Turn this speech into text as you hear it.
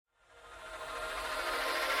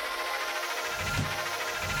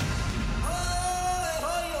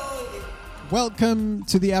Welcome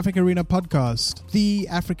to the Africa Arena podcast, the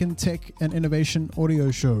African tech and innovation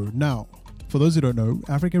audio show. Now, for those who don't know,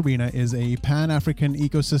 Africa Arena is a pan-African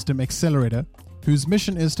ecosystem accelerator whose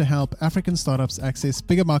mission is to help African startups access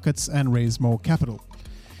bigger markets and raise more capital.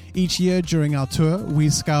 Each year during our tour, we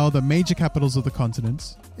scour the major capitals of the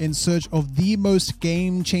continent in search of the most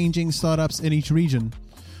game-changing startups in each region,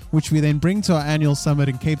 which we then bring to our annual summit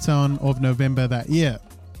in Cape Town of November that year.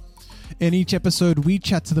 In each episode, we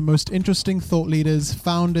chat to the most interesting thought leaders,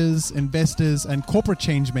 founders, investors, and corporate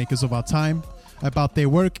change makers of our time about their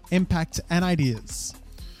work, impact, and ideas.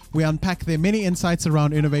 We unpack their many insights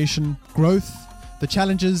around innovation, growth, the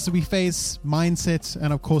challenges we face, mindset,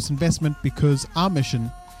 and of course investment, because our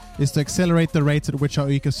mission is to accelerate the rate at which our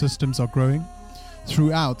ecosystems are growing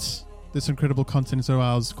throughout this incredible continent of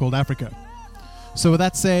ours called Africa. So with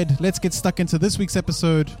that said, let's get stuck into this week's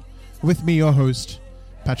episode with me, your host,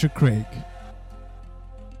 Patrick Craig.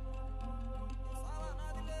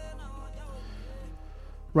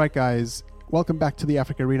 Right, guys, welcome back to the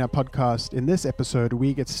Africa Arena podcast. In this episode,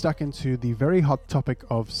 we get stuck into the very hot topic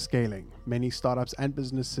of scaling. Many startups and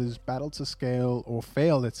businesses battle to scale or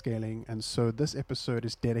fail at scaling, and so this episode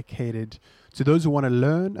is dedicated to those who want to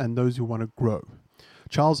learn and those who want to grow.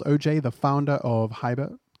 Charles Ojei, the founder of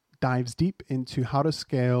HYBR, dives deep into how to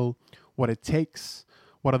scale, what it takes,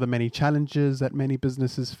 what are the many challenges that many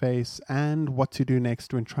businesses face, and what to do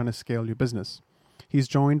next when trying to scale your business. He's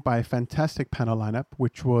joined by a fantastic panel lineup,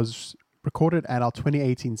 which was recorded at our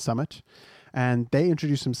 2018 summit, and they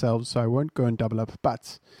introduce themselves, so I won't go and double up,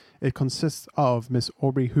 but it consists of Miss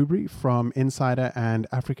Aubrey Hruby from Insider and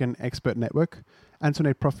African Expert Network,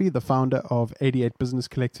 Antoinette Prophy, the founder of 88 Business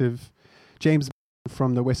Collective, James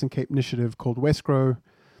from the Western Cape initiative called Wesgro,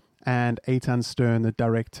 and Eitan Stern, the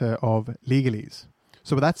director of Legalese.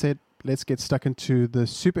 So with that said, let's get stuck into the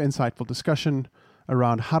super insightful discussion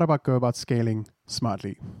around how to go about scaling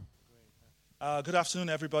smartly. Good afternoon,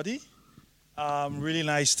 everybody. Really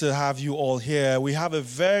nice to have you all here. We have a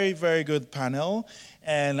very, very good panel,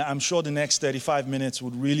 and I'm sure the next 35 minutes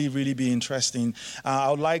would really, really be interesting. I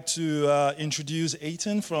would like to introduce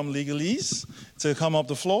Eitan from Legalese to come up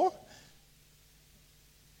the floor.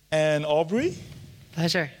 And Aubrey.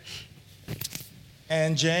 Pleasure.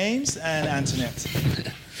 And James and Antoinette.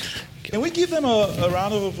 Can we give them a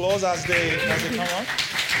round of applause as they come up?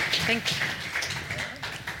 Thank you.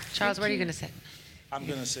 Charles, where are you going to sit? I'm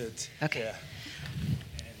going to sit. Okay. Yeah.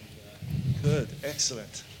 And, good.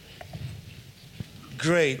 Excellent.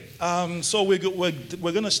 Great. So we're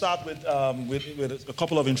going to start with a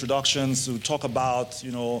couple of introductions to talk about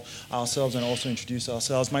ourselves and also introduce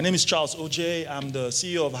ourselves. My name is Charles Ojei. I'm the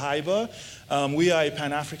CEO of HYBR. We are a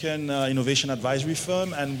Pan-African innovation advisory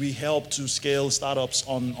firm, and we help to scale startups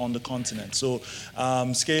on the continent. So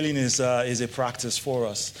scaling is a practice for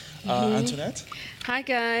us. Antoinette? Hi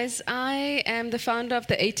guys, I am the founder of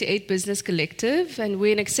the 88 Business Collective, and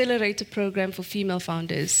we're an accelerator program for female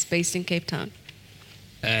founders based in Cape Town.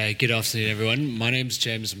 Good afternoon, everyone. My name is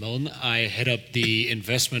James Milne. I head up the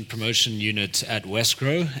investment promotion unit at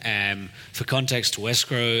Wesgro. For context,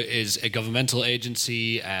 Wesgro is a governmental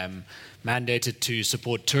agency mandated to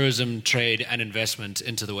support tourism, trade, and investment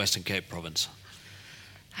into the Western Cape province.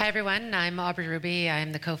 Hi, everyone. I'm Aubrey Hruby.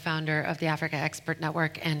 I'm the co-founder of the Africa Expert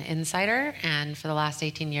Network and Insider, and for the last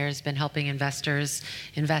 18 years been helping investors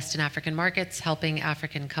invest in African markets, helping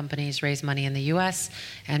African companies raise money in the U.S.,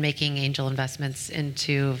 and making angel investments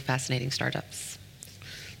into fascinating startups.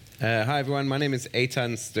 Hi, everyone. My name is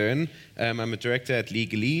Eitan Stern. I'm a director at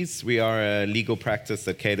Legalese. We are a legal practice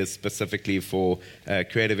that caters specifically for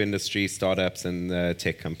creative industry, startups, and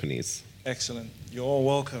tech companies. Excellent. You're all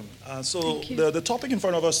welcome. So the topic in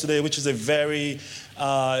front of us today, which is a very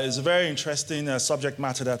interesting subject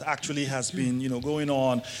matter that actually has been going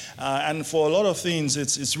on, and for a lot of things,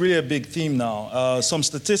 it's really a big theme now. Some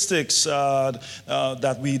statistics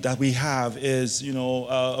that we have is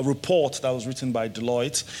a report that was written by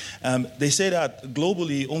Deloitte. They say that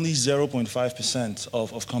globally only 0.5%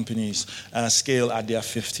 of companies scale at their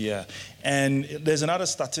fifth year. And there's another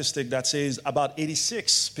statistic that says about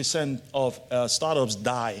 86% of startups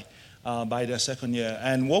die by their second year.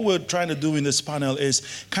 And what we're trying to do in this panel is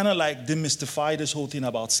kind of like demystify this whole thing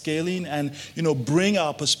about scaling and, bring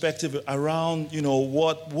our perspective around,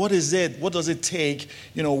 what is it? What does it take?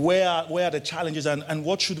 Where are the challenges and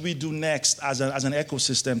what should we do next as an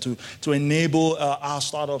ecosystem to enable our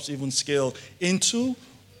startups even scale into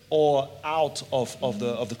or out of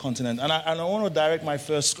the continent? And I want to direct my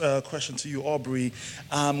first question to you, Aubrey.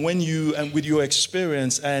 When you, and with your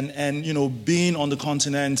experience and being on the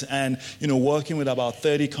continent and working with about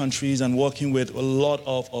 30 countries and working with a lot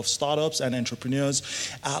of startups and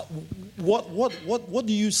entrepreneurs, what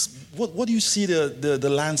do you see the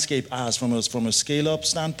landscape as from a scale-up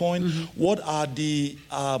standpoint? Mm-hmm. What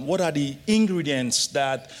are the ingredients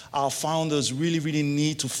that our founders really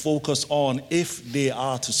need to focus on if they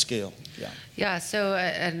are to scale? Yeah, so,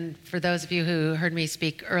 and for those of you who heard me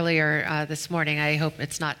speak earlier this morning, I hope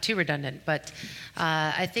it's not too redundant, but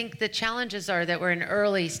I think the challenges are that we're in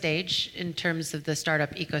early stage in terms of the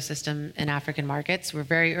startup ecosystem in African markets. We're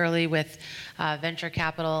very early with venture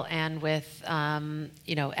capital and with,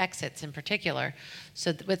 exits in particular.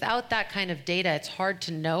 So without that kind of data, it's hard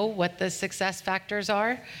to know what the success factors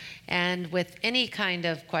are. And with any kind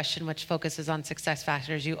of question which focuses on success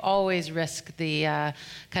factors, you always risk the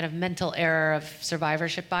kind of mental error of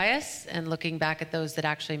survivorship bias and looking back at those that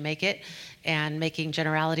actually make it and making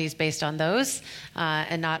generalities based on those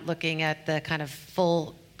and not looking at the kind of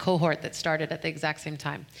full cohort that started at the exact same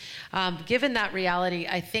time. Given that reality,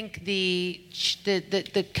 I think the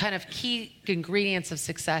kind of key ingredients of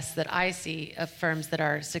success that I see of firms that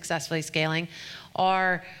are successfully scaling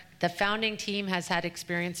are the founding team has had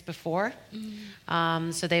experience before,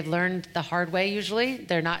 so they've learned the hard way usually.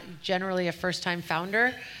 They're not generally a first-time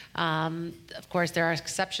founder. Of course, there are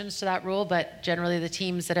exceptions to that rule, but generally the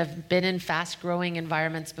teams that have been in fast-growing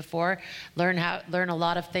environments before learn a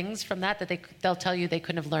lot of things from that they'll tell you they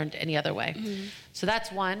couldn't have learned any other way. Mm-hmm. So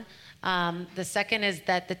that's one. The second is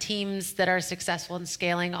that the teams that are successful in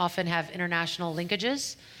scaling often have international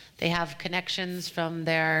linkages. They have connections from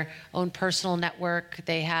their own personal network.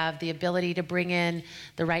 They have the ability to bring in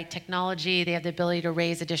the right technology. They have the ability to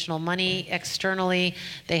raise additional money externally.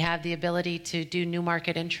 They have the ability to do new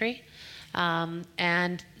market entry.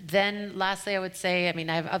 And then lastly, I would say,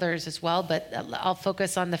 I have others as well, but I'll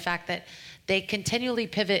focus on the fact that they continually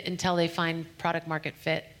pivot until they find product market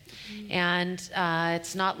fit. Mm-hmm. And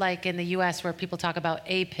it's not like in the US where people talk about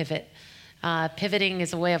a pivot. Pivoting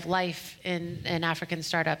is a way of life in African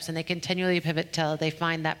startups, and they continually pivot till they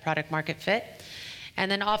find that product market fit. And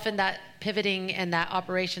then often that pivoting and that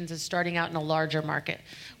operations is starting out in a larger market,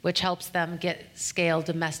 which helps them get scaled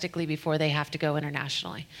domestically before they have to go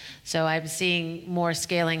internationally. So I'm seeing more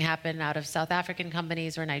scaling happen out of South African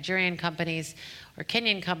companies or Nigerian companies or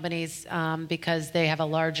Kenyan companies because they have a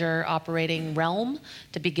larger operating realm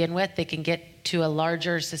to begin with. They can get to a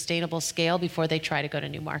larger sustainable scale before they try to go to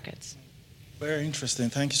new markets. Very interesting.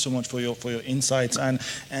 Thank you so much for your insights. And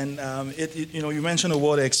you mentioned the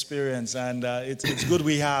word experience, and it's good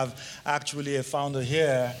we have actually a founder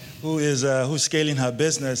here who's scaling her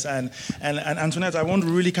business. And Antoinette, I want to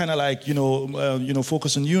really kind of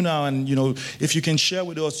focus on you now, and if you can share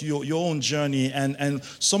with us your own journey and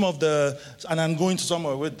some of the, and I'm going to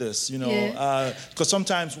somewhere with this, because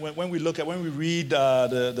sometimes when we read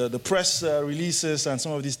the press releases and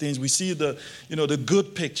some of these things, we see the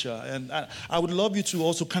good picture. And I would love you to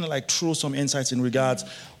also kind of throw some insights in regards,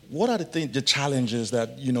 what are the challenges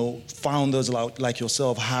that founders like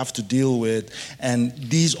yourself have to deal with, and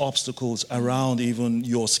these obstacles around even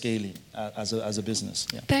your scaling as a business?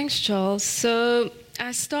 Yeah. Thanks, Charles. So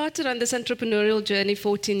I started on this entrepreneurial journey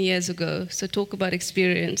 14 years ago. So talk about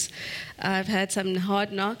experience. I've had some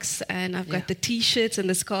hard knocks, and I've got the T-shirts and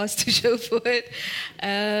the scars to show for it.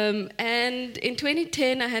 And in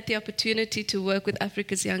 2010, I had the opportunity to work with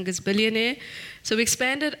Africa's youngest billionaire. So we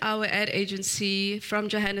expanded our ad agency from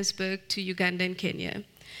Johannesburg to Uganda and Kenya.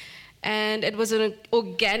 And it was an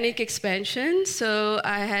organic expansion, so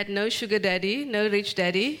I had no sugar daddy, no rich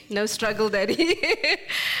daddy, no struggle daddy,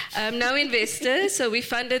 no investor, so we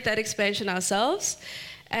funded that expansion ourselves.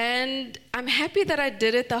 And I'm happy that I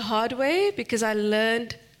did it the hard way because I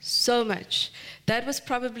learned so much. That was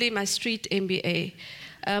probably my street MBA.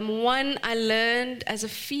 One, I learned as a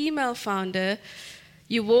female founder,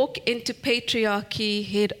 you walk into patriarchy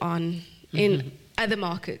head on in other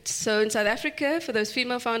markets. So in South Africa, for those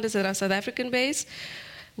female founders that are South African based,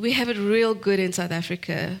 we have it real good in South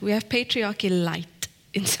Africa. We have patriarchy light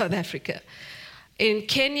in South Africa. In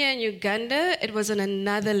Kenya and Uganda, it was on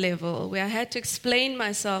another level where I had to explain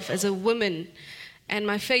myself as a woman, and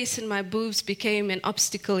my face and my boobs became an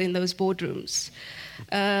obstacle in those boardrooms.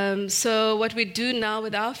 So what we do now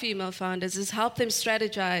with our female founders is help them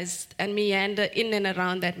strategize and meander in and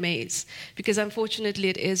around that maze, because unfortunately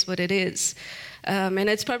it is what it is. And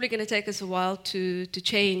it's probably going to take us a while to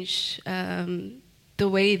change the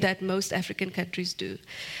way that most African countries do.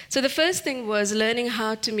 So the first thing was learning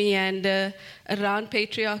how to meander around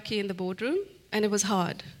patriarchy in the boardroom, and it was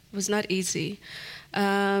hard. It was not easy.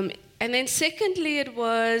 And then secondly, it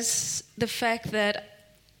was the fact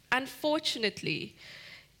that, unfortunately,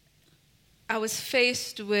 I was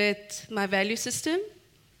faced with my value system.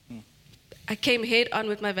 I came head on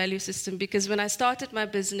with my value system because when I started my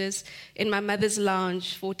business in my mother's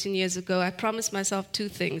lounge 14 years ago, I promised myself two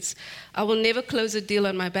things. I will never close a deal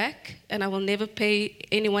on my back, and I will never pay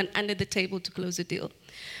anyone under the table to close a deal.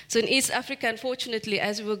 So in East Africa, unfortunately,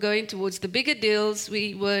 as we were going towards the bigger deals,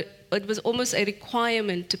 it was almost a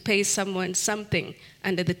requirement to pay someone something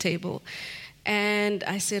under the table. And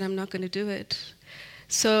I said, I'm not going to do it.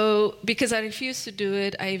 So because I refused to do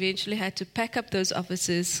it, I eventually had to pack up those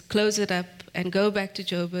offices, close it up, and go back to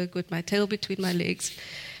Joburg with my tail between my legs.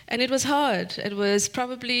 And it was hard. It was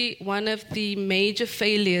probably one of the major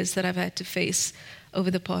failures that I've had to face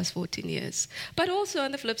over the past 14 years. But also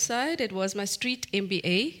on the flip side, it was my street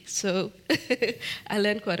MBA, so I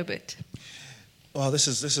learned quite a bit. Well, this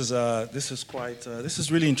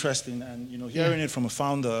is really interesting, and hearing it from a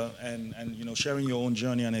founder and sharing your own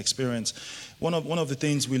journey and experience. One of the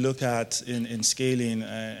things we look at in scaling,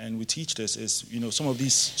 and we teach this, is some of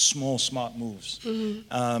these small smart moves.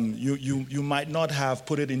 Mm-hmm. You might not have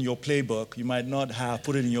put it in your playbook, you might not have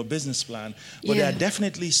put it in your business plan, but there are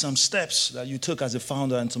definitely some steps that you took as a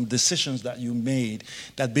founder and some decisions that you made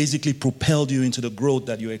that basically propelled you into the growth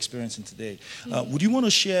that you're experiencing today. Mm-hmm. Would you want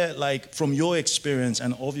to share, from your experience,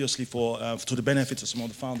 and obviously to the benefit of some of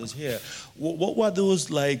the founders here, what were those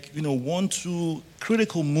 1-2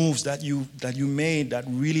 critical moves that you made that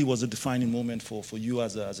really was a defining moment for you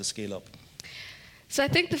as a scale-up? So I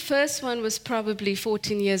think the first one was probably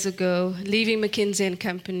 14 years ago, leaving McKinsey &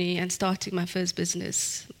 Company and starting my first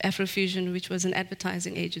business, Afrofusion, which was an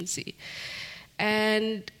advertising agency.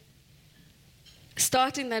 And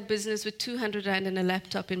starting that business with 200 Rand and a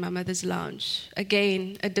laptop in my mother's lounge.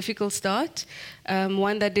 Again, a difficult start,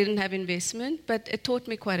 one that didn't have investment, but it taught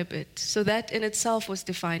me quite a bit. So that in itself was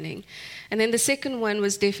defining. And then the second one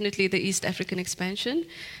was definitely the East African expansion.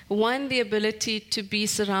 One, the ability to be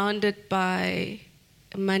surrounded by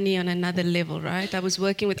money on another level, right? I was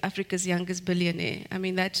working with Africa's youngest billionaire. I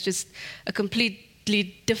mean, that's just a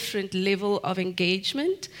completely different level of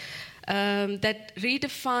engagement. That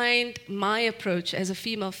redefined my approach as a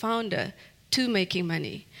female founder to making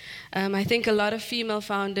money. I think a lot of female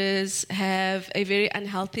founders have a very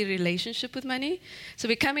unhealthy relationship with money. So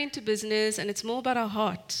we come into business and it's more about our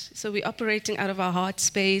heart. So we're operating out of our heart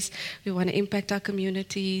space. We want to impact our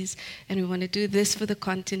communities, and we want to do this for the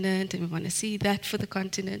continent, and we want to see that for the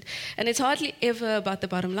continent. And it's hardly ever about the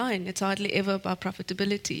bottom line. It's hardly ever about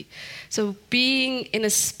profitability. So being in a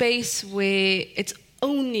space where it's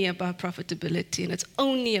only about profitability and it's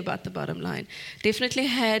only about the bottom line definitely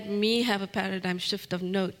had me have a paradigm shift of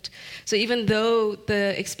note. So even though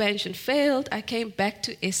the expansion failed, I came back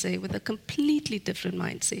to SA with a completely different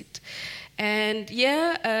mindset. And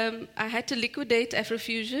I had to liquidate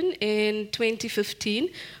Afrofusion in 2015,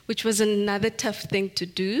 which was another tough thing to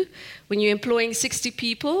do. When you're employing 60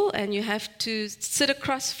 people and you have to sit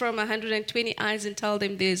across from 120 eyes and tell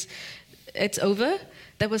them it's over,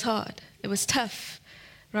 that was hard. It was tough.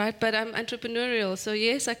 Right, but I'm entrepreneurial, so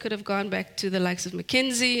yes, I could have gone back to the likes of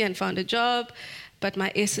McKinsey and found a job, but my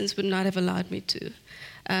essence would not have allowed me to.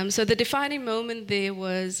 So the defining moment there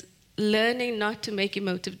was learning not to make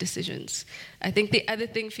emotive decisions. I think the other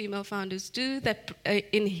thing female founders do that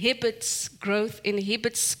inhibits growth,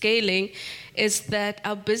 inhibits scaling, is that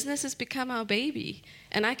our business has become our baby.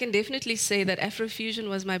 And I can definitely say that Afrofusion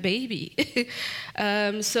was my baby.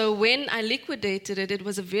 So when I liquidated it, it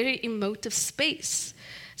was a very emotive space.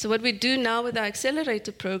 So what we do now with our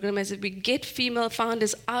accelerator program is that we get female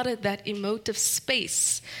founders out of that emotive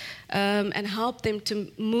space and help them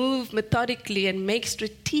to move methodically and make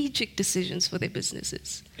strategic decisions for their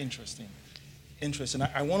businesses. Interesting.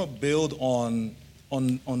 I want to build on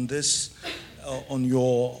this, on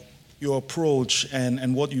your approach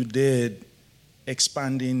and what you did,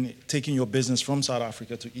 expanding, taking your business from South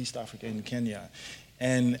Africa to East Africa and Kenya.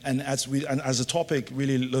 And as the topic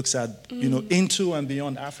really looks at, into and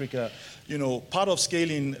beyond Africa, part of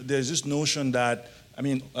scaling, there's this notion that,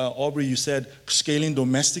 Aubrey, you said scaling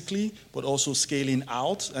domestically, but also scaling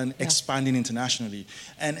out and expanding internationally.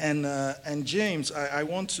 And James,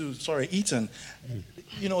 Eitan,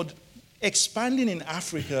 expanding in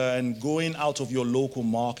Africa and going out of your local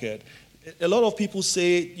market, a lot of people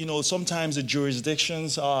say, sometimes the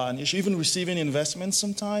jurisdictions are an issue, even receiving investments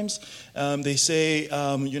sometimes. They say,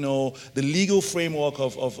 the legal framework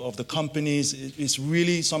of the companies is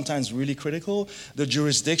really sometimes really critical. The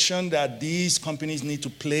jurisdiction that these companies need to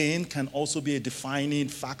play in can also be a defining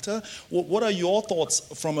factor. What are your thoughts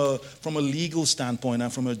from a legal standpoint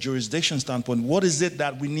and from a jurisdiction standpoint? What is it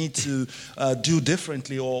that we need to do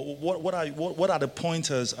differently, or what are the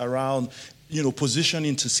pointers around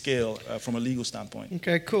positioning to scale from a legal standpoint?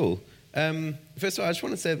 Okay, cool. First of all, I just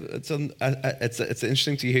want to say it's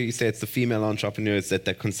interesting to hear you say it's the female entrepreneurs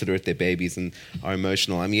that consider it their babies and are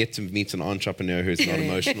emotional. I'm yet to meet an entrepreneur who's not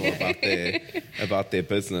emotional about their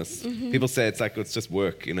business. Mm-hmm. People say it's just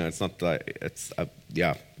work. It's not like it's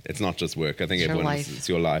not just work. I think it's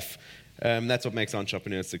your life. That's what makes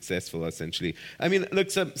entrepreneurs successful, essentially. I mean,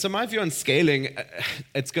 look, so my view on scaling,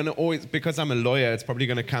 it's going to always, because I'm a lawyer, it's probably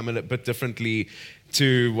going to come a little bit differently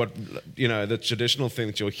to what, the traditional thing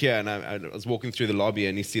that you'll hear. And I was walking through the lobby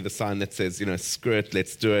and you see the sign that says, screw it,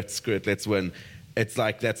 let's do it, screw it, let's win. It's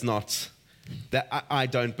like, that's not, I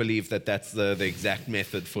don't believe that that's the exact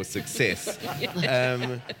method for success.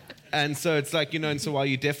 And so it's like, and so while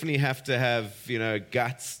you definitely have to have,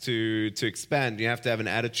 guts to expand, you have to have an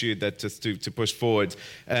attitude that just to push forward.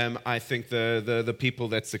 I think the people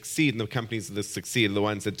that succeed and the companies that succeed are the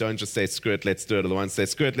ones that don't just say, screw it, let's do it, are the ones that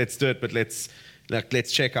say, screw it, let's do it, but let's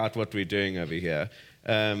check out what we're doing over here.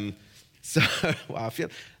 So, wow, I feel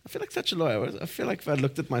like such a lawyer. I feel like if I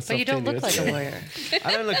looked at myself, but you don't look like a lawyer.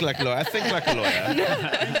 I don't look like a lawyer. I think like a lawyer.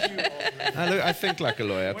 I think like a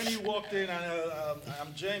lawyer. When you walked in and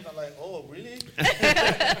I'm James, I'm like, oh, really?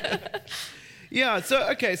 Yeah, so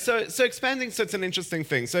expanding, so it's an interesting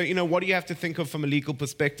thing. So, what do you have to think of from a legal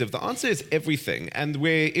perspective? The answer is everything. And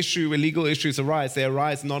where legal issues arise, they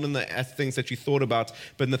arise not in the things that you thought about,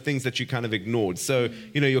 but in the things that you kind of ignored. So,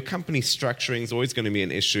 your company structuring is always going to be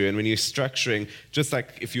an issue. And when you're structuring, just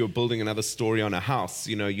like if you're building another story on a house,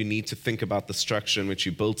 you need to think about the structure in which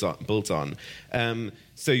you built on.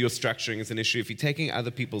 So your structuring is an issue. If you're taking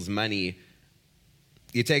other people's money,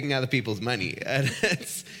 and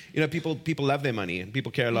it's, people love their money and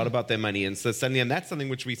people care a lot about their money, and so suddenly, and that's something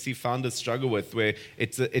which we see founders struggle with, where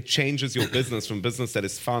it changes your business from business that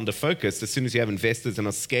is founder focused. As soon as you have investors and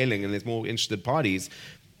are scaling and there's more interested parties,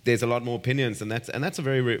 there's a lot more opinions, and that's a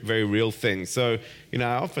very, very real thing. So, I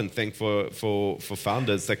often think for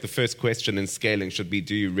founders, like the first question in scaling should be,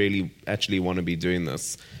 do you really actually want to be doing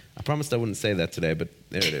this? I promised I wouldn't say that today, but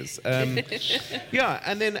there it is. Yeah,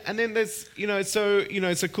 and then there's,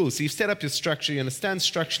 so cool. So you've set up your structure, you understand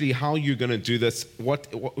structurally how you're going to do this,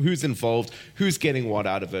 who's involved, who's getting what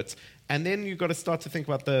out of it. And then you've got to start to think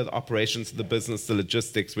about the operations of the business, the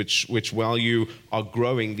logistics, which while you are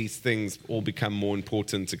growing, these things all become more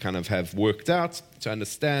important to kind of have worked out, to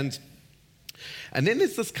understand. And then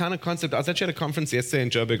there's this kind of concept. I was actually at a conference yesterday in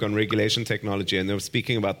Joburg on regulation technology, and they were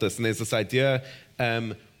speaking about this. And there's this idea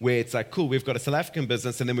where it's like, cool, we've got a South African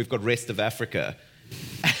business, and then we've got rest of Africa.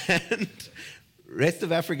 And rest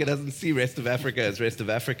of Africa doesn't see rest of Africa as rest of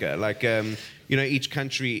Africa. Like, each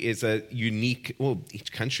country is a unique,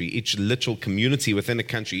 each literal community within a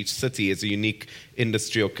country, each city is a unique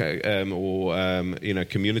industry or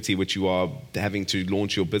community which you are having to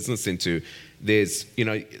launch your business into. There's,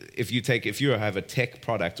 if you have a tech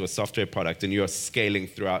product or a software product and you are scaling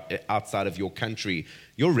outside of your country,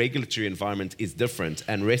 your regulatory environment is different,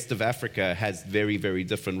 and rest of Africa has very, very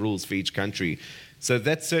different rules for each country. So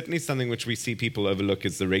that's certainly something which we see people overlook,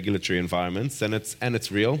 is the regulatory environments, and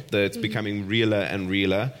it's real. It's becoming realer and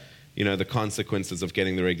realer. The consequences of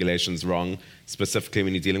getting the regulations wrong, specifically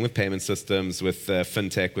when you're dealing with payment systems, with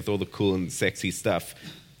fintech, with all the cool and sexy stuff.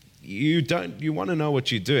 You want to know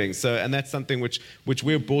what you're doing. So, and that's something which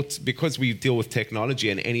we're brought, because we deal with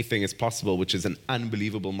technology and anything is possible, which is an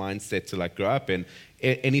unbelievable mindset to grow up in.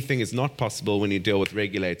 Anything is not possible when you deal with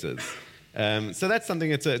regulators. So that's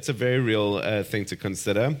something. It's a very real thing to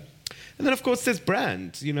consider. And then, of course, there's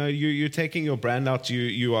brand. You're taking your brand out.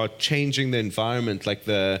 You are changing the environment, like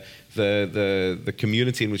the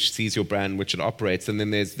community in which sees your brand, which it operates. And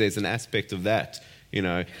then there's an aspect of that.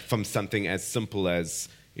 From something as simple as,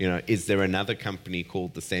 is there another company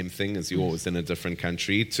called the same thing as yours in a different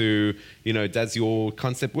country, to, does your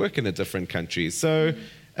concept work in a different country? So.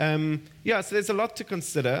 So there's a lot to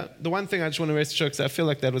consider. The one thing I just want to rest assured, because I feel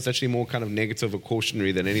like that was actually more kind of negative or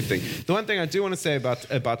cautionary than anything. The one thing I do want to say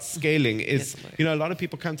about scaling is, a lot of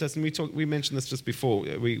people come to us, and we mentioned this just before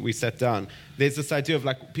we sat down. There's this idea of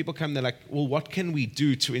people come, they're like, well, what can we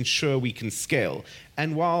do to ensure we can scale?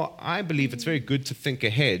 And while I believe it's very good to think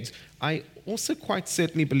ahead, I also quite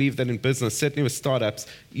certainly believe that in business, certainly with startups,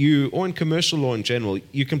 or in commercial law in general,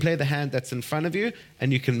 you can play the hand that's in front of you,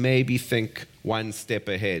 and you can maybe think one step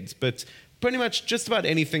ahead. But pretty much just about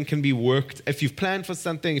anything can be worked. If you've planned for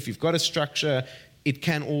something, if you've got a structure, it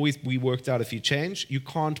can always be worked out if you change.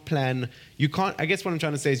 I guess what I'm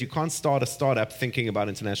trying to say is you can't start a startup thinking about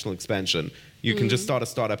international expansion. You can just start a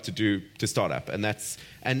startup to start up.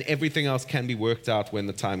 And everything else can be worked out when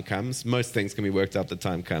the time comes. Most things can be worked out the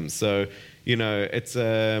time comes. So, it's...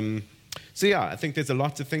 I think there's a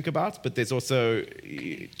lot to think about, but there's also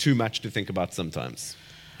too much to think about sometimes.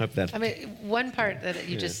 One part that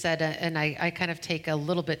you just said, and I kind of take a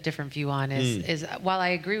little bit different view on, is while I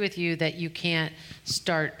agree with you that you can't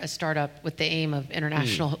start a startup with the aim of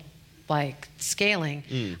international scaling,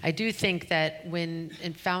 I do think that when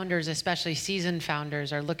founders, especially seasoned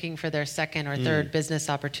founders, are looking for their second or third business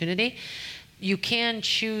opportunity, you can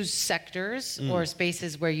choose sectors or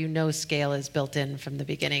spaces where scale is built in from the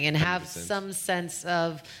beginning and have 100%. Some sense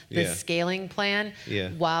of the scaling plan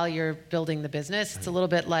while you're building the business. It's a little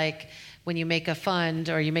bit like when you make a fund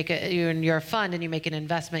or you're a fund and you make an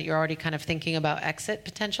investment, you're already kind of thinking about exit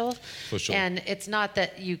potential. For sure. And it's not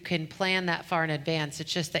that you can plan that far in advance.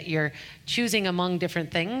 It's just that you're choosing among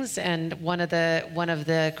different things, and one of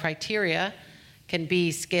the criteria can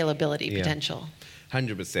be scalability potential.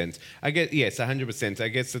 100%. 100%. I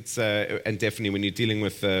guess it's, and definitely when you're dealing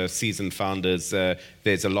with seasoned founders,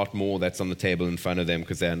 there's a lot more that's on the table in front of them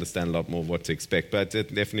because they understand a lot more of what to expect. But I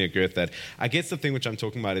definitely agree with that. I guess the thing which I'm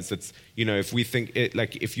talking about is that, if we think,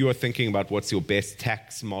 if you are thinking about what's your best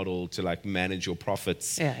tax model to manage your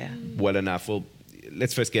profits well enough, well,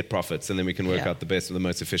 let's first get profits, and then we can work out the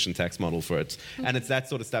most efficient tax model for it. And it's that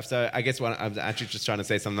sort of stuff. So I guess what I'm actually just trying to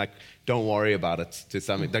say something don't worry about it to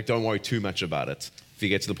something. Don't worry too much about it. If you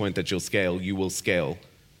get to the point that you'll scale, you will scale.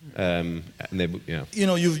 You've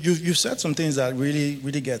said some things that really,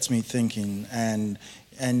 really gets me thinking, and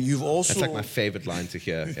you've also... That's my favorite line to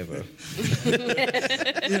hear ever.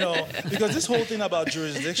 Because this whole thing about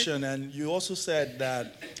jurisdiction, and you also said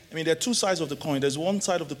that, there are two sides of the coin. There's one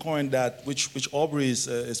side of the coin that which Aubrey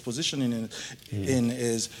is positioning in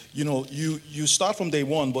is, you start from day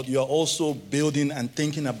one, but you're also building and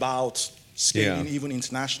thinking about scaling even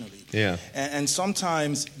internationally. Yeah. And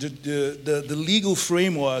sometimes the legal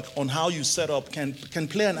framework on how you set up can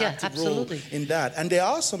play an active role in that. And there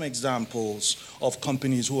are some examples of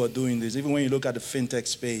companies who are doing this. Even when you look at the fintech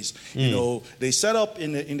space, they set up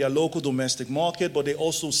in their local domestic market, but they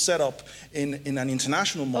also set up in an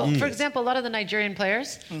international market. For example, a lot of the Nigerian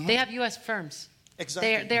players, they have U.S. firms.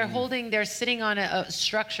 Exactly. They're sitting on a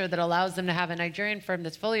structure that allows them to have a Nigerian firm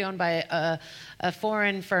that's fully owned by a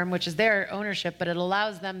foreign firm, which is their ownership, but it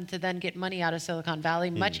allows them to then get money out of Silicon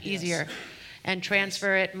Valley much easier and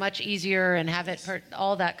transfer it much easier and have it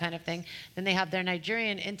all that kind of thing. Then they have their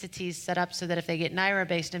Nigerian entities set up so that if they get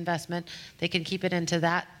Naira-based investment, they can keep it into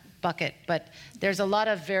that bucket. But there's a lot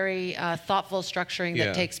of very thoughtful structuring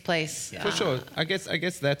that takes place. For sure. I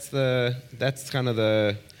guess that's kind of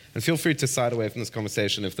the... And feel free to side away from this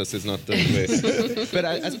conversation if this is not the way. But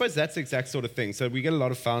I suppose that's the exact sort of thing. So we get a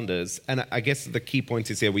lot of founders, and I guess the key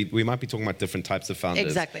point is here, we might be talking about different types of founders.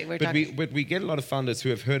 Exactly. But we get a lot of founders who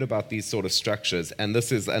have heard about these sort of structures, and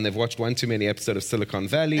they've watched one too many episodes of Silicon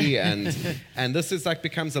Valley, and this is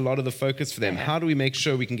becomes a lot of the focus for them. How do we make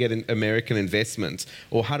sure we can get an American investment?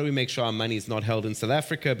 Or how do we make sure our money is not held in South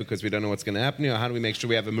Africa because we don't know what's going to happen here? Or how do we make sure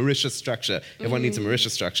we have a Mauritius structure? Everyone needs a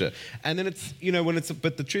Mauritius structure. And then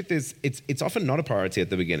but the truth is, it's often not a priority at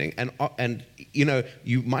the beginning, and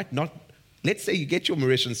you might not. Let's say you get your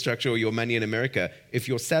Mauritian structure or your money in America. If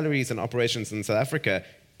your salaries and operations in South Africa,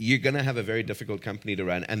 you're going to have a very difficult company to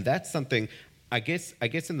run, and that's something. I guess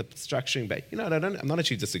in the structuring, but I'm not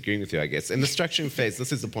actually disagreeing with you. I guess in the structuring phase,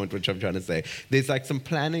 this is the point which I'm trying to say. There's some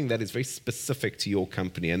planning that is very specific to your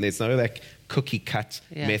company, and there's no cookie cut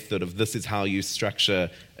method of this is how you structure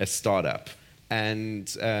a startup. And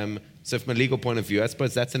so from a legal point of view, I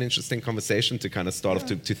suppose that's an interesting conversation to kind of start off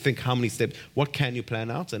to think how many steps, what can you plan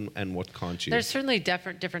out and what can't you? There's certainly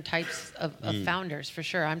different types of founders, for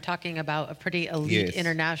sure. I'm talking about a pretty elite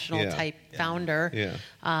international type founder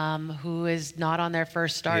who is not on their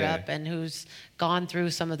first startup and who's gone through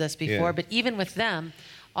some of this before. But even with them,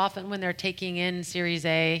 often when they're taking in Series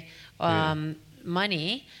A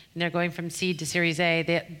money and they're going from seed to Series A,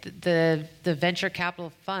 the venture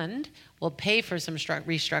capital fund will pay for some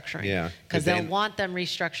restructuring. Yeah. Because they'll want them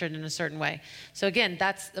restructured in a certain way. So again,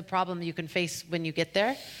 that's the problem you can face when you get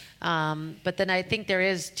there. But then I think there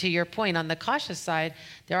is, to your point, on the cautious side,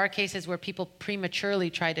 there are cases where people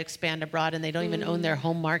prematurely try to expand abroad and they don't even own their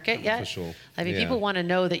home market yet. For sure. I mean, people want to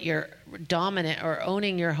know that you're dominant or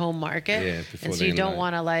owning your home market. And so you don't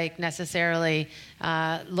want to like necessarily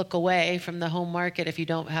look away from the home market if you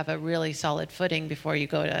don't have a really solid footing before you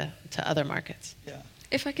go to other markets. Yeah.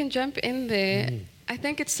 If I can jump in there, I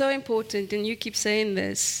think it's so important, and you keep saying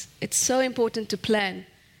this, it's so important to plan.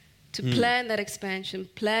 To plan that expansion,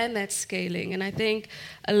 plan that scaling. And I think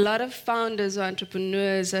a lot of founders or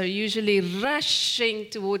entrepreneurs are usually rushing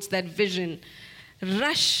towards that vision,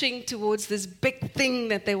 rushing towards this big thing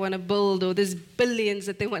that they want to build or this billions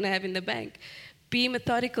that they want to have in the bank. Be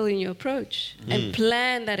methodical in your approach and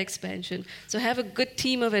plan that expansion. So have a good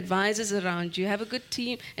team of advisors around you, have a good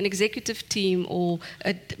team, an executive team or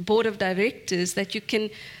a board of directors that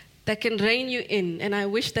can rein you in, and I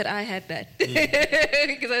wish that I had that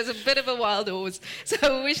because I was a bit of a wild horse. So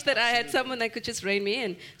I wish that I had someone that could just rein me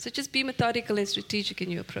in. So just be methodical and strategic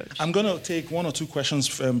in your approach. I'm going to take one or two questions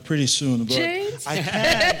pretty soon, but James? I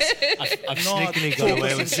can't. I've sneakily got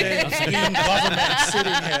away with James being government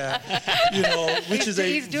sitting here, which is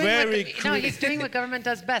a very he's doing what government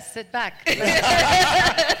does best. Sit back.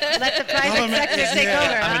 Let the private sector take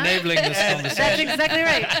over. I'm enabling this conversation. That's exactly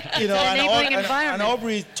right. It's an enabling environment. And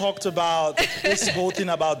Aubrey talked about this whole thing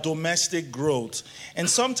about domestic growth. And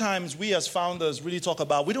sometimes we as founders really talk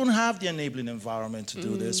about, we don't have the enabling environment to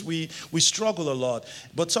do this. We struggle a lot.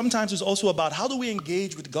 But sometimes it's also about how do we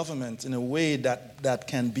engage with government in a way that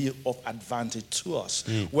can be of advantage to us,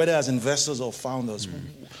 whether as investors or founders.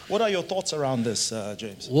 What are your thoughts around this,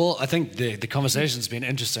 James? Well, I think the conversation's been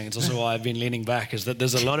interesting. It's also why I've been leaning back, is that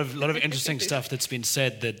there's a lot of interesting stuff that's been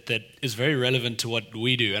said that is very relevant to what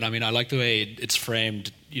we do. And I mean, I like the way it's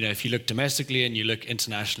framed, if you look domestically and you look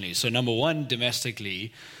internationally. So number one,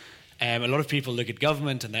 domestically, a lot of people look at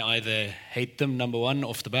government and they either hate them, number one,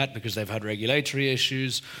 off the bat because they've had regulatory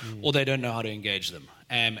issues, or they don't know how to engage them.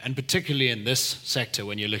 And particularly in this sector,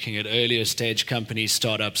 when you're looking at earlier stage companies,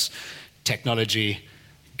 startups, technology,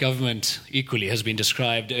 government equally has been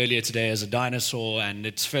described earlier today as a dinosaur, and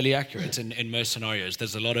it's fairly accurate in most scenarios.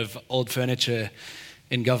 There's a lot of old furniture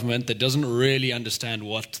in government that doesn't really understand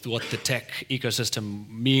what the tech ecosystem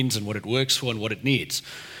means and what it works for and what it needs.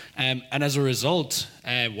 And as a result,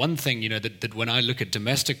 one thing, that when I look at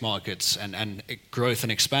domestic markets and growth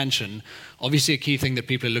and expansion, obviously a key thing that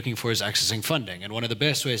people are looking for is accessing funding. And one of the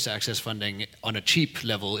best ways to access funding on a cheap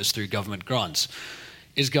level is through government grants.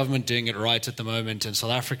 Is government doing it right at the moment in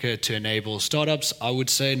South Africa to enable startups? I would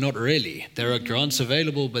say not really. There are grants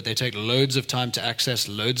available, but they take loads of time to access,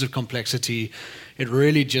 loads of complexity. It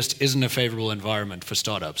really just isn't a favorable environment for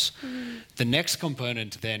startups. The next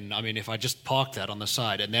component then, if I just park that on the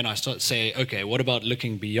side and then I start to say, okay, what about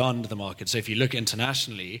looking beyond the market? So if you look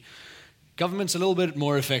internationally, government's a little bit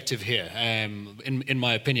more effective here, in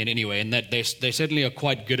my opinion anyway, in that they certainly are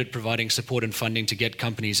quite good at providing support and funding to get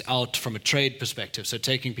companies out from a trade perspective. So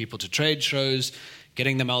taking people to trade shows,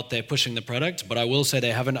 getting them out there, pushing the product. But I will say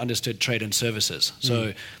they haven't understood trade and services.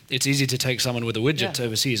 So it's easy to take someone with a widget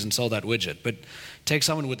overseas and sell that widget. But take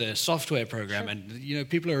someone with a software program and,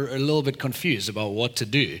 people are a little bit confused about what to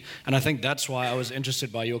do. And I think that's why I was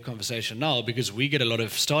interested by your conversation now, because we get a lot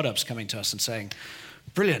of startups coming to us and saying,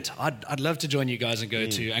 brilliant, I'd love to join you guys and go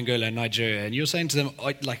to Angola and Nigeria. And you're saying to them,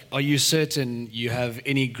 are you certain you have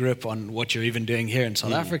any grip on what you're even doing here in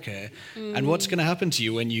South Africa? And what's going to happen to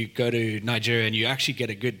you when you go to Nigeria and you actually get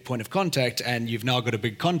a good point of contact and you've now got a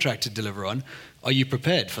big contract to deliver on? Are you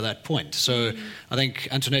prepared for that point? So I think,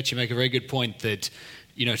 Antoinette, you make a very good point that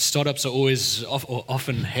startups are always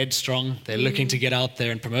often headstrong. They're looking to get out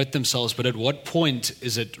there and promote themselves. But at what point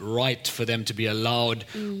is it right for them to be allowed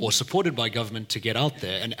or supported by government to get out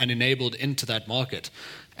there and enabled into that market?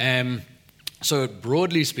 So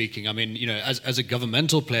broadly speaking, as a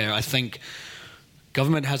governmental player, I think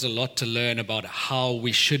government has a lot to learn about how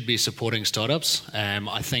we should be supporting startups.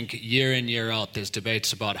 I think year in, year out, there's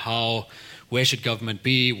debates about where should government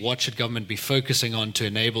be? What should government be focusing on to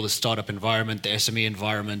enable the startup environment, the SME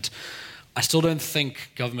environment? I still don't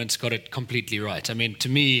think government's got it completely right. To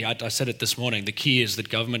me, I said it this morning, the key is that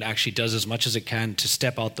government actually does as much as it can to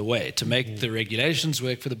step out the way, to make the regulations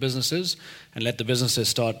work for the businesses and let the businesses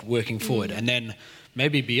start working forward. And then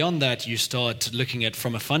maybe beyond that, you start looking at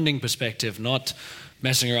from a funding perspective, not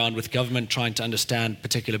messing around with government trying to understand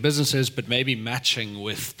particular businesses, but maybe matching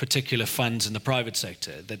with particular funds in the private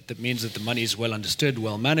sector. That means that the money is well understood,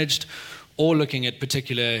 well managed, or looking at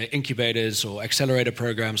particular incubators or accelerator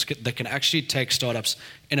programs that can actually take startups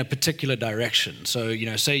in a particular direction. So,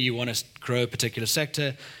 say you want to grow a particular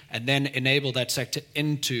sector and then enable that sector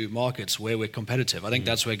into markets where we're competitive. I think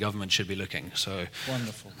that's where government should be looking. So,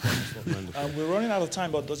 Wonderful. We're running out of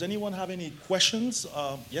time, but does anyone have any questions?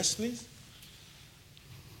 Yes, please.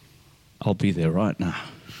 I'll be there right now.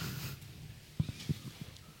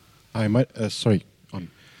 Hi, my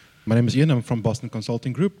name is Ian. I'm from Boston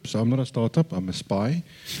Consulting Group. So I'm not a startup. I'm a spy.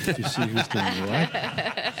 To see who's doing it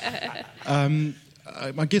right.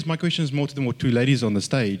 I guess my question is more to the two ladies on the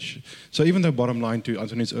stage. So even though bottom line to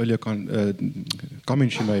Antoinette's earlier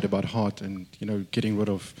comment she made about heart and getting rid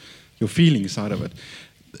of your feelings side of it,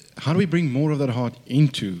 how do we bring more of that heart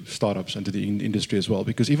into startups and to the industry as well?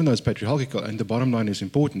 Because even though it's patriarchal and the bottom line is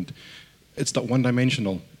important, it's not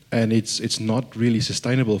one-dimensional. And it's not really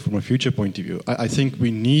sustainable from a future point of view. I think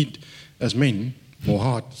we need, as men, more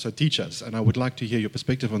heart, so teach us. And I would like to hear your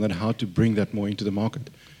perspective on that, how to bring that more into the market.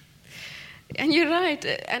 And you're right.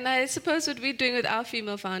 And I suppose what we're doing with our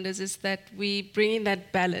female founders is that we bring in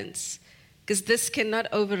that balance, because this cannot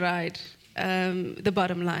override the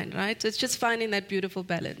bottom line, right? So it's just finding that beautiful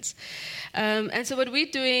balance. And so what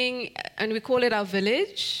we're doing, and we call it our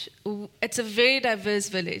village, it's a very diverse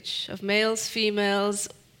village of males, females,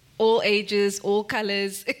 all ages, all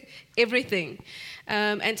colors, everything.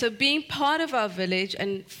 And so being part of our village,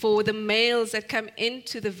 and for the males that come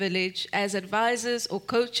into the village as advisors or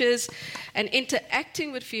coaches and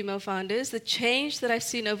interacting with female founders, the change that I've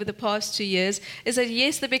seen over the past 2 years is that,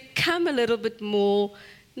 yes, they become a little bit more,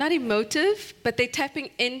 not emotive, but they're tapping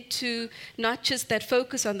into not just that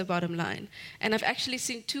focus on the bottom line. And I've actually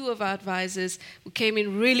seen 2 of our advisors who came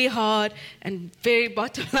in really hard and very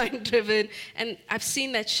bottom line driven, and I've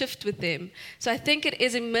seen that shift with them. So I think it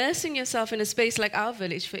is immersing yourself in a space like our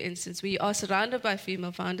village, for instance, where you are surrounded by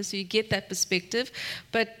female founders, so you get that perspective.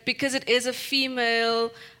 But because it is a female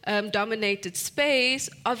dominated space,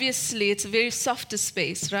 obviously it's a very softer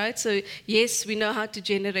space, right? So yes, we know how to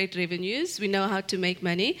generate revenues, we know how to make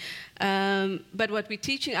money, but what we're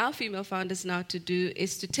teaching our female founders now to do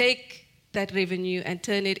is to take that revenue and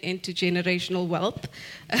turn it into generational wealth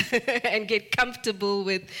and get comfortable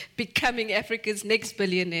with becoming Africa's next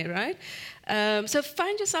billionaire, right? So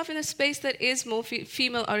find yourself in a space that is more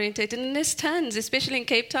female-orientated. And there's tons, especially in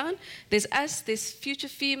Cape Town. There's us, there's future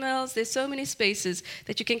females, there's so many spaces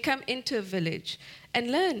that you can come into a village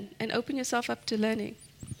and learn and open yourself up to learning.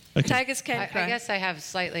 Okay. Tigers can't cry. I guess I have a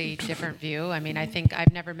slightly different view. I mean, I think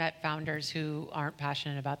I've never met founders who aren't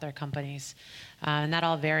passionate about their companies. And that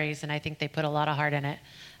all varies, and I think they put a lot of heart in it.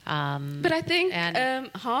 But I think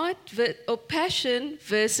heart or passion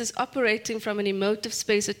versus operating from an emotive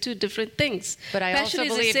space are 2 different things. But I passion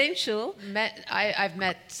also is believe essential. I've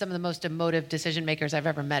met some of the most emotive decision makers I've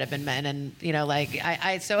ever met have been men, and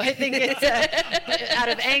so I think it's out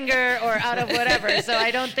of anger or out of whatever. So I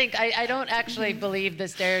don't actually believe the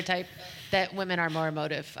stereotype that women are more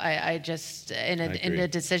emotive. I just in a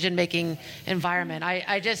decision-making environment,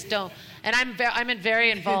 I just don't. And I'm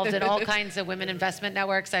very involved in all kinds of women investment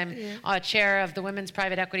networks. I'm chair of the Women's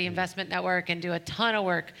Private Equity Investment Network and do a ton of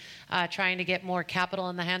work trying to get more capital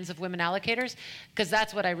in the hands of women allocators, because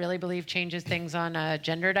that's what I really believe changes things on a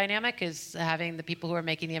gender dynamic, is having the people who are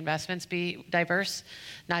making the investments be diverse,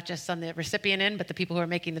 not just on the recipient end, but the people who are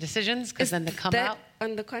making the decisions, because then they come out.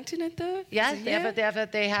 On the continent, though? Yes, they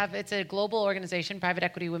have. It's a global organization, Private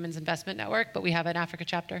Equity Women's Investment Network, but we have an Africa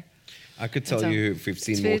chapter. I could tell you if we've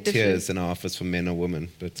seen more tears in our office for men or women,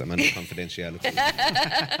 but I'm under confidentiality.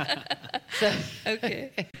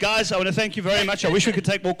 Okay. Guys, I want to thank you very much. I wish we could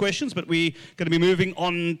take more questions, but we're going to be moving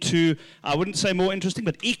on to, I wouldn't say more interesting,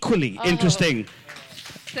 but equally interesting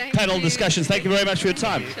panel discussions. Thank you very much for your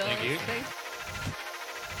time. Thank you.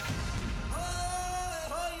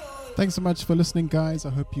 Thanks so much for listening, guys.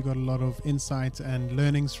 I hope you got a lot of insight and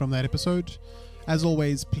learnings from that episode. As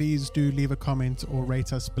always, please do leave a comment or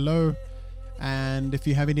rate us below. And if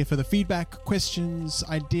you have any further feedback, questions,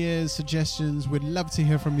 ideas, suggestions, we'd love to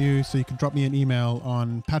hear from you. So you can drop me an email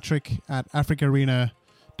on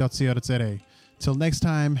patrick@africarena.co.za. Till next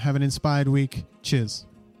time, have an inspired week. Cheers.